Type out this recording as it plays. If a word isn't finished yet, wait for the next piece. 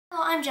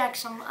I'm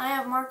Jackson. I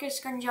have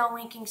Gunn Jaw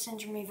Winking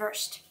Syndrome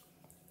reversed.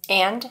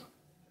 And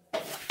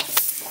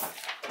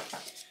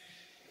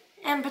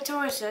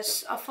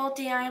Ptosis, a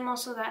faulty eye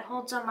muscle that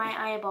holds on my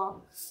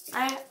eyeball.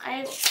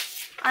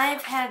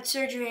 I've had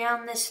surgery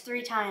on this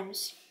 3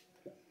 times,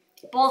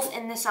 both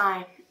in this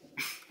eye.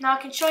 Now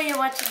I can show you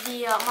what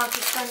the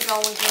Gunn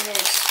Jaw Winking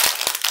is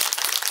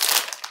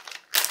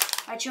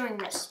by chewing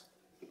this.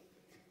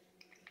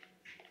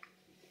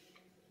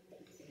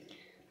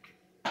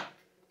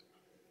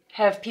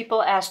 have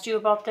people asked you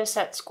about this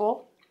at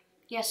school?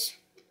 Yes.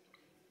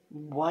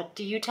 What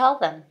do you tell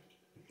them?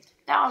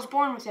 That I was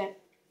born with it.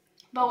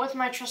 But with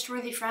my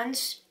trustworthy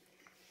friends,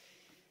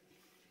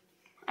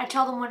 I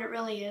tell them what it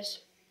really is.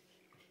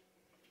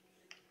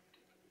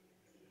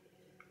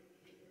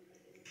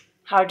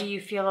 How do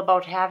you feel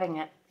about having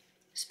it?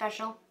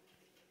 Special.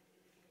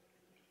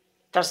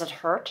 Does it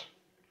hurt?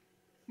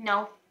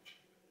 No.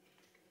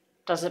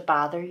 Does it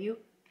bother you?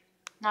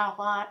 Not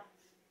a lot.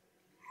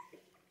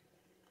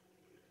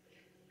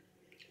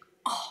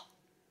 Oh.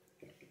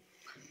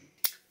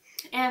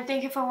 And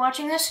thank you for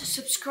watching this.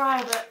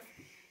 Subscribe,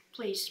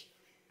 please.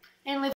 And leave